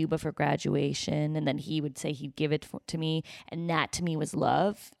trip to Cuba for graduation. And then he would say he'd give it to me. And that to me was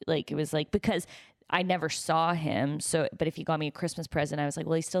love. Like, it was like, because I never saw him. So, but if he got me a Christmas present, I was like,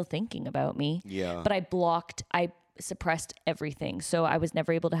 well, he's still thinking about me. Yeah. But I suppressed everything. So I was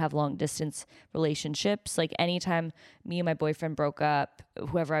never able to have long distance relationships. Like anytime me and my boyfriend broke up,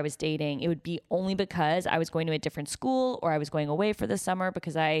 whoever I was dating, it would be only because I was going to a different school or I was going away for the summer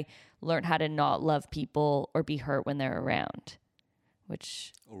because I learned how to not love people or be hurt when they're around,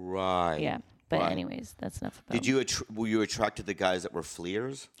 which, Right. yeah. But Right. anyways, that's enough about Were you attracted to guys that were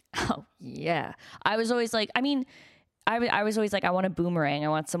fleers? Oh, yeah. I was always like, I mean, I was always like, I want a boomerang. I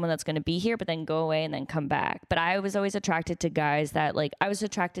want someone that's going to be here, but then go away and then come back. But I was always attracted to guys that like, I was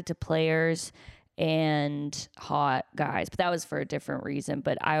attracted to players and hot guys, but that was for a different reason.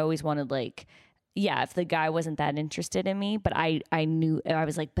 But I always wanted like, yeah, if the guy wasn't that interested in me, but I knew, I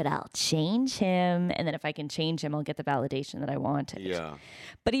was like, but I'll change him. And then if I can change him, I'll get the validation that I wanted. Yeah.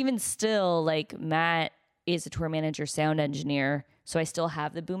 But even still, like Matt is a tour manager, sound engineer. So I still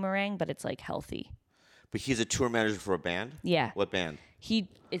have the boomerang, but it's like healthy. But he's a tour manager for a band? Yeah. What band? He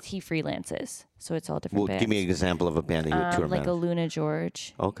freelances. So it's all different Well, bands. give me an example of a band that you tour like manager. a Luna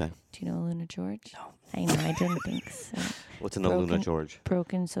George. Okay. Do you know Luna George? No. I know, I didn't think so. What's in the Luna Broken- George?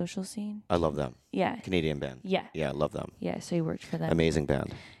 Broken Social Scene? I love them. Yeah. Canadian band. Yeah. Yeah, I love them. Yeah, so he worked for them. Amazing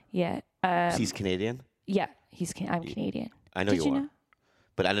band. Yeah. He's Canadian? Yeah, I'm Canadian. I know Did you are. know?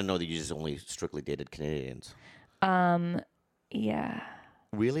 But I didn't know that you just only strictly dated Canadians. Yeah.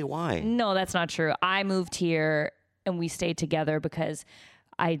 Really? Why? No, that's not true. I moved here and we stayed together because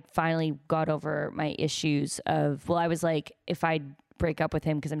I finally got over my issues of, I was like, if I break up with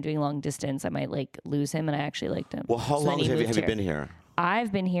him because I'm doing long distance, I might like lose him, and I actually liked him. Well, how So then long he have you moved been here?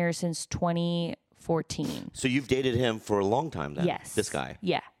 I've been here since 2014. So you've dated him for a long time then? Yes. This guy?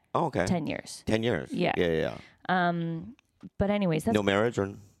 Yeah. Oh, okay. 10 years. 10 years? Yeah. Yeah. But anyways, that's No marriage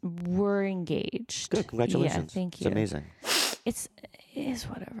or? we're engaged. Good. Congratulations. Yeah, thank you. It's amazing. It is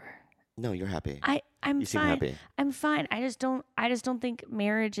whatever. No, you're happy. I'm You seem fine. happy. I'm fine. I just don't think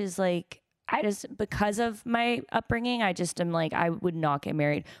marriage is like, because of my upbringing, I just am like, I would not get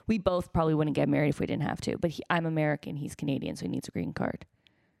married. We both probably wouldn't get married if we didn't have to, but I'm American, he's Canadian, so he needs a green card.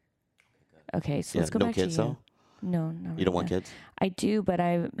 Okay, so let's go no back kids to you. though? No, no. You don't want kids? I do, but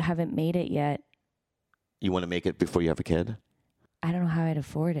I haven't made it yet. You want to make it before you have a kid? I don't know how I'd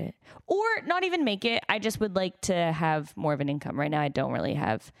afford it. Or not even make it. I just would like to have more of an income. Right now I don't really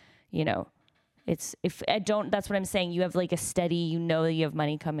have, that's what I'm saying. You have like a steady, that you have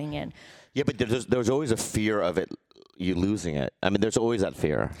money coming in. Yeah, but there's always a fear of you losing it. I mean, there's always that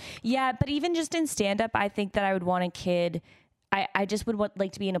fear. Yeah, but even just in stand up, I think that I would want a kid. I just would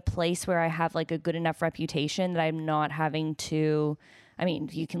like to be in a place where I have like a good enough reputation that I'm not having to, I mean,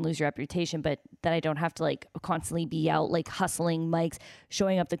 you can lose your reputation, but that I don't have to like constantly be out like hustling mics,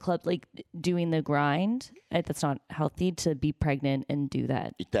 showing up the club, like doing the grind. That's not healthy to be pregnant and do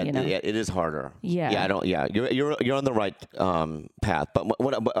that. Yeah, it is harder. Yeah. Yeah, I don't. Yeah, you're on the right path. But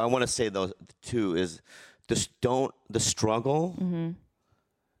what I want to say though too is the struggle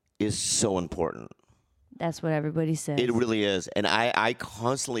is so important. That's what everybody says. It really is, and I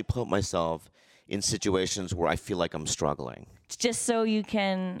constantly put myself in situations where I feel like I'm struggling. Just so you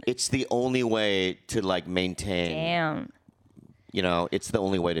can. It's the only way to like maintain. Damn. It's the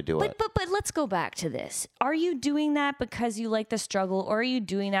only way to do it. But let's go back to this. Are you doing that because you like the struggle, or are you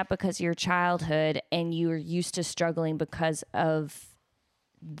doing that because of your childhood and you're used to struggling because of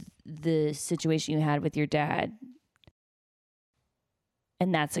the situation you had with your dad?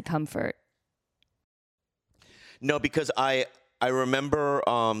 And that's a comfort. No, because I remember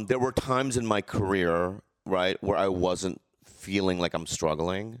there were times in my career, right, where I wasn't feeling like I'm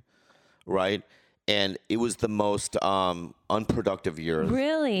struggling, right? And it was the most unproductive years.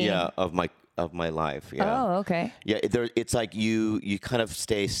 Really? Yeah, of my life. Yeah. Oh, okay. Yeah, it's like you kind of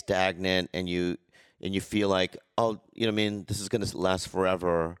stay stagnant and you feel like, oh, this is going to last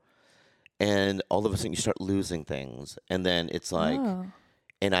forever. And all of a sudden you start losing things. And then it's like,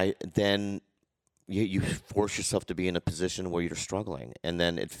 then you force yourself to be in a position where you're struggling. And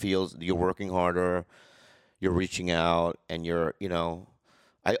then it feels you're working harder, you're reaching out, and you're,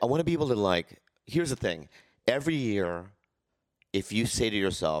 I want to be able to like, here's the thing. Every year, if you say to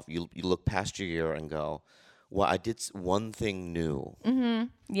yourself, you look past your year and go, well, I did one thing new. Mm-hmm.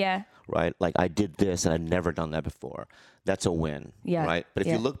 Yeah. Right? Like I did this and I'd never done that before. That's a win. Yeah. Right? But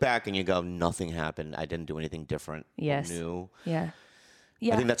if you look back and you go, nothing happened, I didn't do anything different or new. Yeah.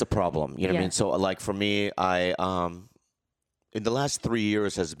 Yeah. I think that's a problem. You know what I mean? So like for me, I in the last 3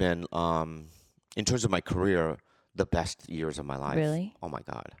 years has been in terms of my career, the best years of my life. Really? Oh my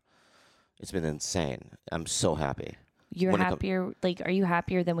God. It's been insane. I'm so happy. You're happier, are you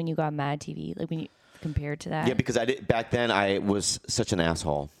happier than when you got Mad TV? Like when you compared to that? Yeah, because back then I was such an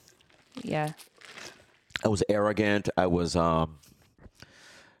asshole. Yeah. I was arrogant. I would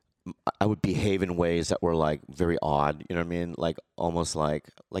behave in ways that were like very odd. You know what I mean? Like almost like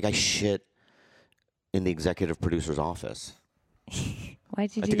I shit in the executive producer's office.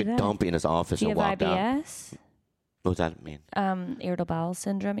 Why'd you I do took that? a dump in his office Do you and have walked out. IBS? What does that mean? Irritable bowel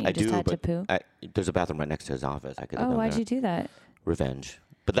syndrome. You I just do, had to but poo. there's a bathroom right next to his office. I could have Oh, done why'd that. you do that? Revenge.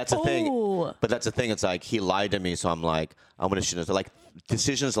 But that's the thing. Oh. But that's the thing. It's like he lied to me, so I'm like, I'm gonna shit. Like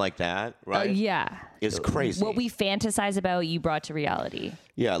decisions like that, right? Yeah. Is crazy. What we fantasize about, you brought to reality.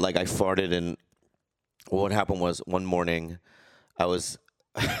 Yeah, like I farted, and what happened was one morning,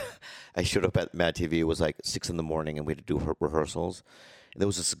 I showed up at Mad TV. It was like 6 a.m, and we had to do rehearsals. And there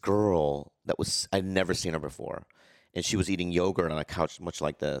was this girl I'd never seen her before, and she was eating yogurt on a couch, much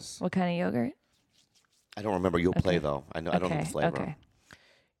like this. What kind of yogurt? I don't remember. You'll play though. I don't know the flavor. Okay.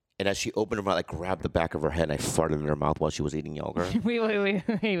 And as she opened her mouth, I grabbed the back of her head and I farted in her mouth while she was eating yogurt.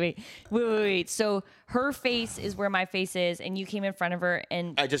 Wait. So her face is where my face is, and you came in front of her,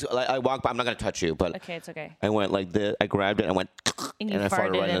 and I walked by. I'm not gonna touch you, but okay, it's okay. I went like this. I grabbed it and I went, And you I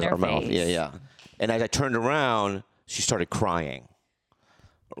farted right in her mouth. face. Yeah. And as I turned around, she started crying.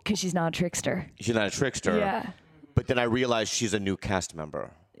 Because she's not a trickster. She's not a trickster. Yeah. But then I realized she's a new cast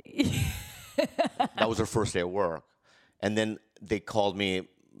member. That was her first day at work. And then they called me,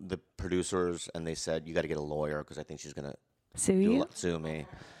 the producers, and they said, you got to get a lawyer because I think she's going to Sue you sue me.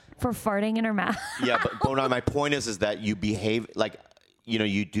 for farting in her mouth. Yeah, but no, my point is that you behave like,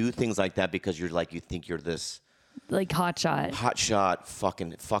 you do things like that because you're like, you think you're this Like hotshot.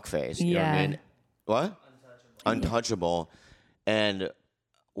 fucking fuckface. You know what I mean? What? Untouchable. And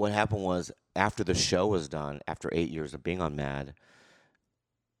what happened was, after the show was done, after 8 years of being on Mad,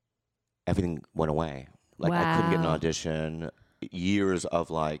 everything went away. Like, I couldn't get an Wow. audition. Years of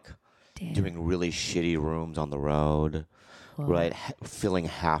like Damn. doing really shitty rooms on the road, right? Filling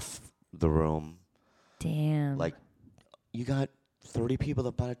half the room. Damn. Like, you got 30 people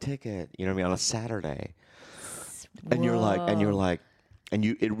that bought a ticket, you know what I mean, on a Saturday. And you're like,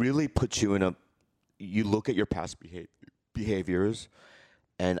 it really puts you in you look at your past behaviors,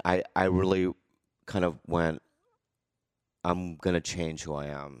 and I really kind of went, I'm going to change who I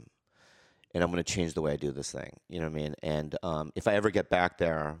am, and I'm going to change the way I do this thing, you know what I mean? And if I ever get back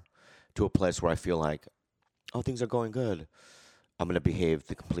there to a place where I feel like, oh, things are going good, I'm going to behave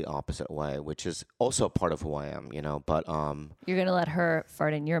the complete opposite way, which is also part of who I am, but You're going to let her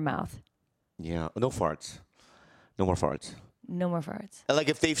fart in your mouth. yeah, no farts. No more farts. No more farts. Like,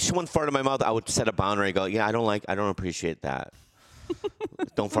 if someone farted in my mouth, I would set a boundary and go, yeah, I don't appreciate that.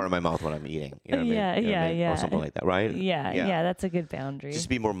 Don't fart in my mouth when I'm eating. You know what I mean? Yeah, You know what I mean? yeah. Or something like that, right? Yeah, that's a good boundary. Just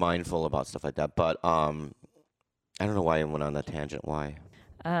be more mindful about stuff like that. But I don't know why I went on that tangent. Why?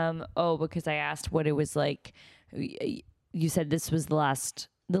 Because I asked what it was like. You said this was the last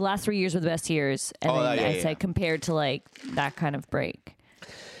 3 years were the best years. And then I said compared to like that kind of break.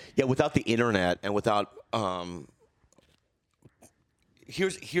 Yeah, without the internet and without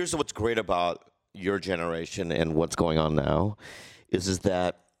here's what's great about your generation and what's going on now is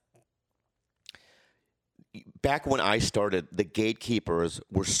that back when I started, the gatekeepers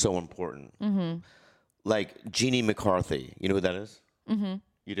were so important. Mm-hmm. Like Jeannie McCarthy. You know who that is? Mm-hmm.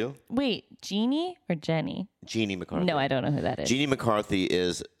 You do? Wait, Jeannie or Jenny? Jeannie McCarthy. No, I don't know who that is. Jeannie McCarthy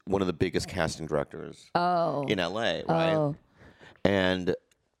is one of the biggest casting directors in LA, right? Oh. And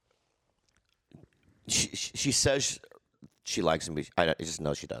she says she likes me. I just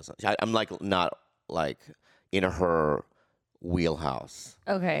know she doesn't. I'm like not like in her wheelhouse.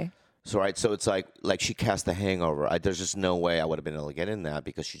 Okay. So it's like she cast The Hangover. There's just no way I would have been able to get in that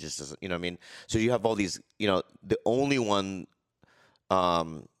because she just doesn't. You know what I mean? So you have all these. The only one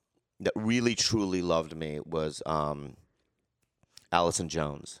that really truly loved me was Allison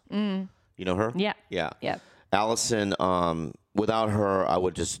Jones. Mm. You know her? Yeah. Yeah. Yeah. Allison. Without her, I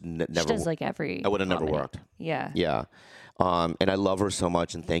would just never. She does like every. I would have never comedy. worked. Yeah. Yeah. And I love her so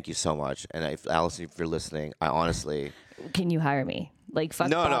much, and thank you so much. And Allison, if you're listening, I honestly. Can you hire me? Like, fuck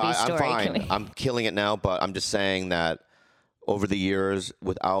No, Bobby's I'm story. fine. I'm killing it now, but I'm just saying that over the years,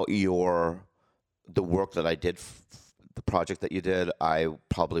 without the work that I did, the project that you did, I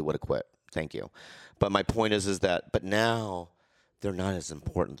probably would have quit. Thank you. But my point is that now they're not as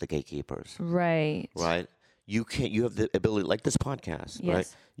important, the gatekeepers. Right. Right? You have the ability, like this podcast, Yes.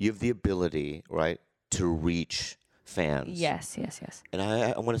 right? You have the ability, right, to reach fans. Yes. And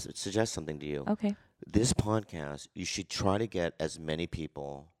I want to suggest something to you. Okay. This podcast, you should try to get as many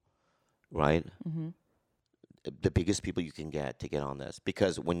people, right? Mm-hmm. The biggest people you can get to get on this.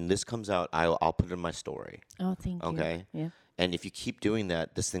 Because when this comes out, I'll put it in my story. Oh, thank you. Okay? Yeah. And if you keep doing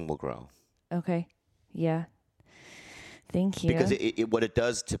that, this thing will grow. Okay. Yeah. Thank you. Because what it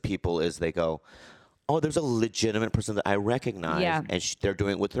does to people is they go, oh, there's a legitimate person that I recognize. Yeah. And they're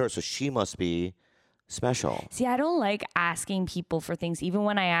doing it with her, so she must be special. See, I don't like asking people for things. Even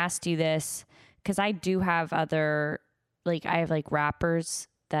when I asked you this, because I do have other, I have rappers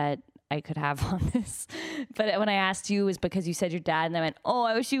that I could have on this. But when I asked you, it was because you said your dad, and I went, oh,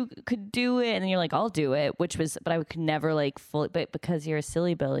 I wish you could do it. And then you're like, I'll do it, but I could never fully, but because you're a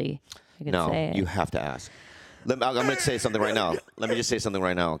silly Billy, I could say it. You have to ask. I'm going to say something right now. Let me just say something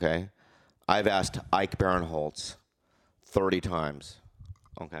right now, okay? I've asked Ike Barinholtz 30 times,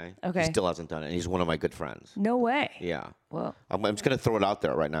 okay? Okay. He still hasn't done it, and he's one of my good friends. No way. Yeah. Well, I'm just going to throw it out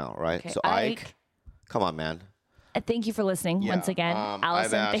there right now, right? Okay, So Ike, come on, man. Thank you for listening once again. I've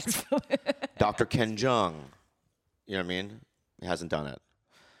Allison, asked thanks for Dr. Ken Jeong. You know what I mean? He hasn't done it.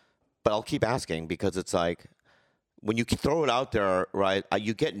 But I'll keep asking because it's like when you throw it out there, right,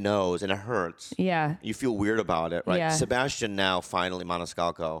 you get no's and it hurts. Yeah. You feel weird about it, right? Yeah. Sebastian now, finally,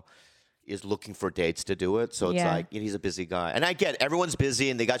 Maniscalco, is looking for dates to do it. So it's like, he's a busy guy. And I get it. Everyone's busy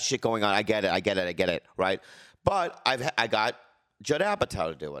and they got shit going on. I get it, right? But I got Judd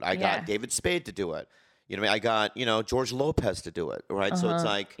Apatow to do it. I got David Spade to do it. You know what I mean? I got, George Lopez to do it, right? So it's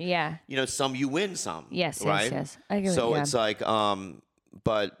like, some you win some. Yes, right? yes. I agree. So it's like,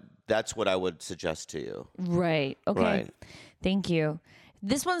 but that's what I would suggest to you. Right. Okay. Right. Thank you.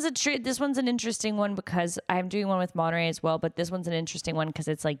 This one's an interesting one because I'm doing one with Monterey as well, but this one's an interesting one because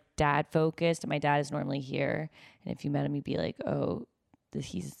it's like dad focused and my dad is normally here. And if you met him, you'd be like, oh,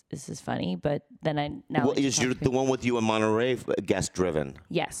 this is funny. But then Is the one with you in Monterey guest driven?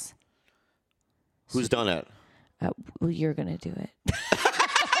 Yes. Who's done it? Well, you're going to do it.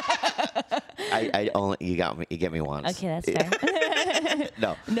 I only you get me once. Okay, that's fair.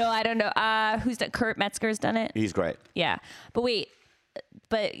 No, I don't know. Who's that? Kurt Metzger's done it. He's great. Yeah,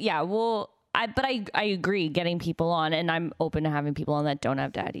 but yeah, I agree. Getting people on, and I'm open to having people on that don't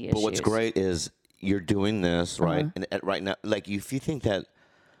have daddy issues. But what's great is you're doing this right, and right now, like if you think that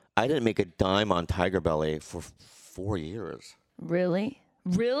I didn't make a dime on Tiger Belly for 4 years. Really?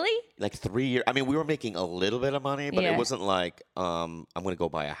 Like 3 years. I mean, we were making a little bit of money, but Yeah. it wasn't like I'm going to go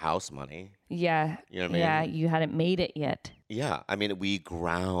buy a house money. Yeah. You know what I mean? Yeah, you hadn't made it yet. Yeah, I mean, we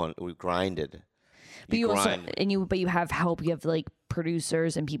grinded. But you grind. but you have help. You have like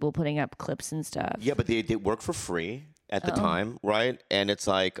producers and people putting up clips and stuff. Yeah, but they work for free at Oh. the time, right? And it's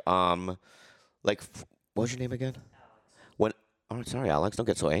like what was your name again? Alex. Oh, sorry, Alex. Don't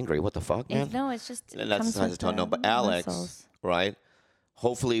get so angry. What the fuck, man? It's just And that's comes the with tone. No, the but Alex, muscles. right?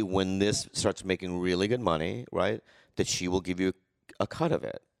 Hopefully, when this starts making really good money, right, that she will give you a cut of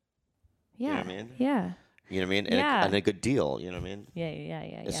it. Yeah. You know what I mean? Yeah. You know what I mean? Yeah. And a good deal. You know what I mean?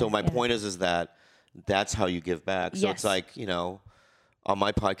 Yeah. So my point is that that's how you give back. So Yes. it's like, on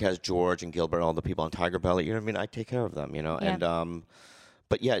my podcast, George and Gilbert, all the people on Tiger Belly, you know what I mean? I take care of them, Yeah. and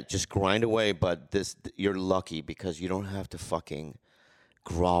but yeah, just grind away. But you're lucky because you don't have to fucking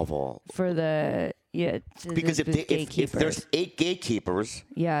grovel. For the Because if there's 8 gatekeepers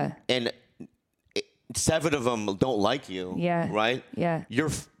yeah. and 7 of them don't like you, Yeah. right? Yeah.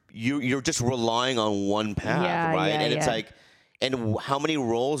 You're just relying on one path, Yeah, right? yeah, And it's yeah. like, and how many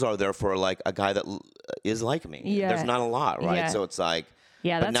roles are there for like a guy that is like me? Yeah. There's not a lot, right? Yeah. So it's like,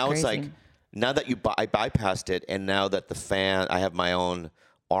 Yeah, but that's now it's crazy. like, now that I bypassed it, and now that I have my own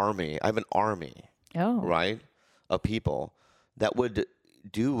army. I have an army, Oh. right, of people that would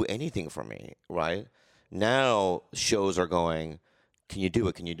do anything for me, right? Now shows are going, can you do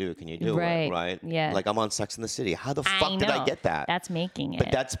it? Can you do it? Can you do Right. it? Right? Yeah. Like I'm on Sex and the City. How the fuck did I know. get that? That's making it.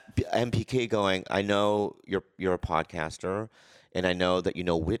 But that's MPK going, I know you're a podcaster, and I know that you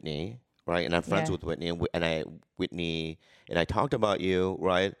know Whitney, right? And I'm friends Yeah. with Whitney, and I talked about you,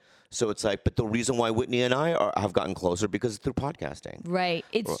 right? So it's like, but the reason why Whitney and I have gotten closer because through podcasting. right.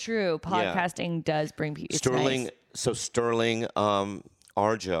 It's true. Podcasting does bring people. Sterling, Nice. so Sterling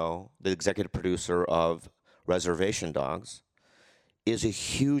Arjo, the executive producer of Reservation Dogs, is a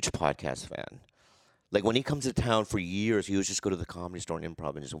huge podcast fan. Like when he comes to town for years, he would just go to the Comedy Store and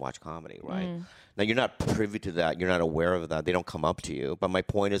Improv and just watch comedy, right? Now you're not privy to that, you're not aware of that. They don't come up to you. But my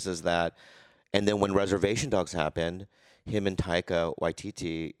point is that, and then when Reservation Dogs happened, him and Taika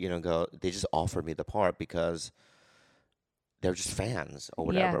Waititi, they just offered me the part because they're just fans or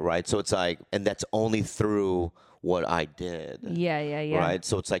whatever, Yeah. right? So it's like, and that's only through what I did. Yeah. Right,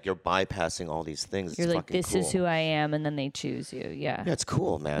 so it's like you're bypassing all these things. You're it's like, fucking this is cool. who I am, and then they choose you. Yeah. Yeah, it's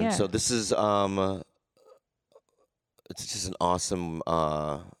cool, man. Yeah. So this is it's just an awesome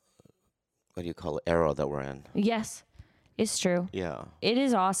what do you call it, era that we're in. Yes, it's true. Yeah. It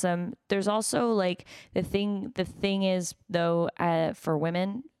is awesome. There's also like the thing is though, for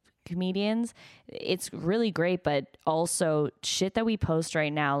women comedians, it's really great, but also shit that we post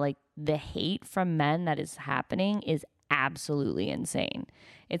right now, like the hate from men that is happening is absolutely insane.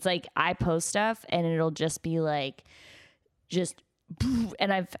 It's like I post stuff and it'll just be like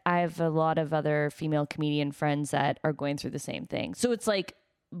and I have a lot of other female comedian friends that are going through the same thing. So it's like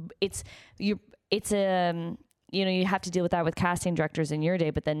you have to deal with that with casting directors in your day,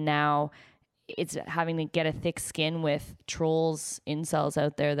 but then now it's having to get a thick skin with trolls, incels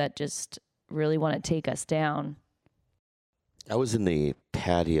out there that just really want to take us down. I was in the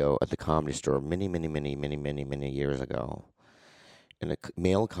patio at the Comedy Store many years ago, and a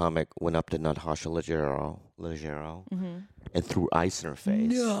male comic went up to Natasha Leggero and threw ice in her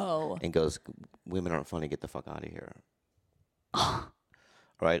face. No. And goes, "Women aren't funny. Get the fuck out of here."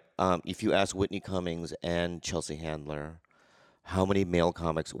 Right? If you ask Whitney Cummings and Chelsea Handler, how many male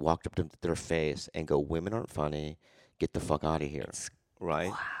comics walked up to their face and go, "Women aren't funny. Get the fuck out of here."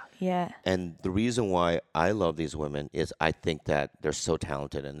 Right? Yeah. And the reason why I love these women is I think that they're so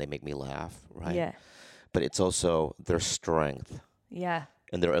talented and they make me laugh, right? Yeah. But it's also their strength Yeah.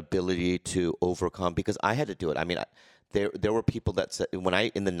 and their ability to overcome, because I had to do it. I mean, there were people that said, in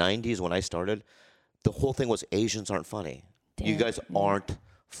the 90s when I started, the whole thing was Asians aren't funny. You Damn. guys aren't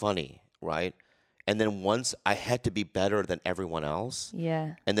funny, right? And then once I had to be better than everyone else.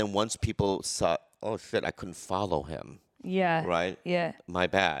 Yeah. And then once people saw, oh shit, I couldn't follow him. Yeah. Right? Yeah. My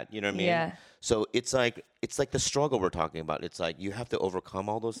bad. You know what I mean? Yeah. So it's like the struggle we're talking about. It's like you have to overcome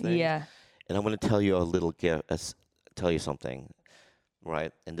all those things. Yeah. And I'm going to tell you a little tell you something,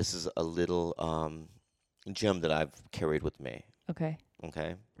 right? And this is a little gem that I've carried with me. Okay.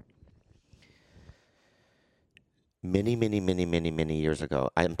 Okay. Many, many, many, many, many years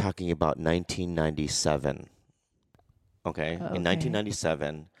ago, I'm talking about 1997. Okay? In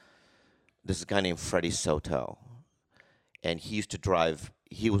 1997, this is a guy named Freddie Soto. And he used to drive,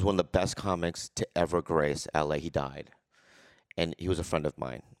 he was one of the best comics to ever grace LA. He died. And he was a friend of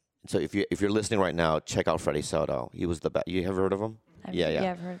mine. So if you're listening right now, check out Freddie Soto. He was the best. You have heard of him?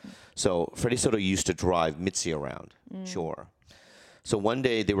 Yeah, I've heard of him. So Freddie Soto used to drive Mitzi around. Sure. So one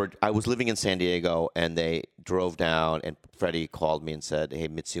day I was living in San Diego, and they drove down, and Freddie called me and said, hey,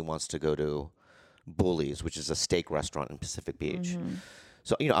 Mitzi wants to go to Bully's, which is a steak restaurant in Pacific Beach.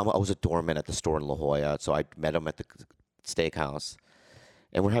 So, I was a doorman at the store in La Jolla, so I met him at the steakhouse,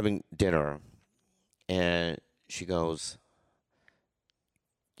 and we're having dinner, and she goes,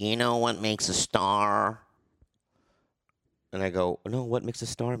 you know what makes a star? And I go, no, what makes a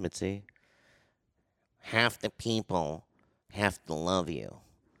star, Mitzi? Half the people have to love you,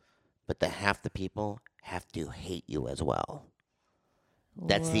 but half the people have to hate you as well.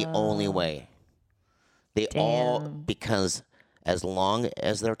 That's the only way. They all, because as long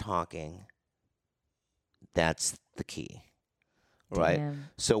as they're talking, that's the key, right? Damn.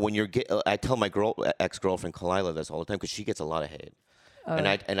 So when I tell my ex-girlfriend Kalila this all the time because she gets a lot of hate,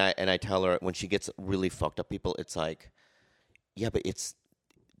 and I tell her when she gets really fucked up people, it's like, yeah, but it's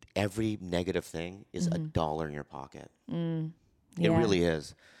every negative thing is $1 in your pocket. It really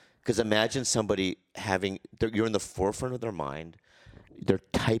is. Because imagine somebody you're in the forefront of their mind. They're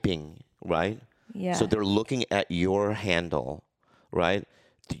typing, right? Yeah. So they're looking at your handle, right?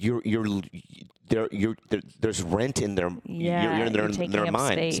 There's rent in their, you're in their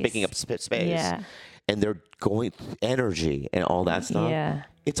mind, space. Picking up space. Yeah. And they're going energy and all that stuff. Yeah.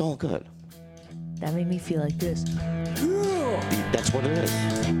 It's all good. That made me feel like this. That's what it is.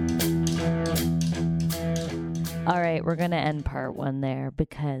 All right, we're going to end part 1 there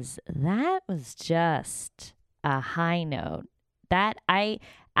because that was just a high note.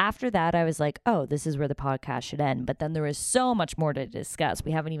 After that, I was like, oh, this is where the podcast should end. But then there is so much more to discuss.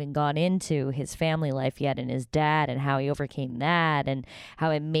 We haven't even gone into his family life yet and his dad and how he overcame that and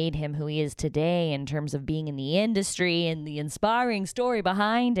how it made him who he is today in terms of being in the industry and the inspiring story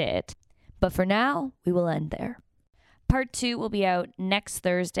behind it. But for now, we will end there. Part 2 will be out next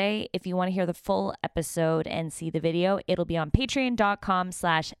Thursday. If you want to hear the full episode and see the video, it'll be on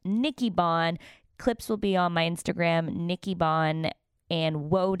patreon.com/NikkiBon. Clips will be on my Instagram, NikkiBon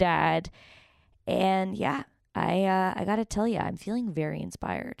and WoDad. And yeah, I got to tell you, I'm feeling very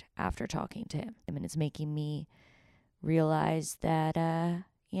inspired after talking to him. I mean, it's making me realize that,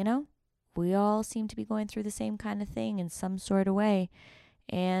 we all seem to be going through the same kind of thing in some sort of way.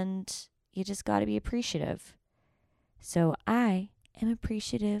 And you just got to be appreciative. So I am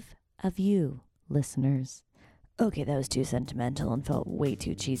appreciative of you, listeners. Okay, that was too sentimental and felt way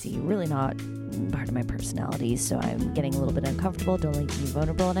too cheesy. Really not part of my personality, so I'm getting a little bit uncomfortable. Don't like to be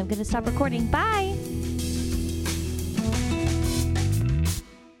vulnerable, and I'm going to stop recording. Bye!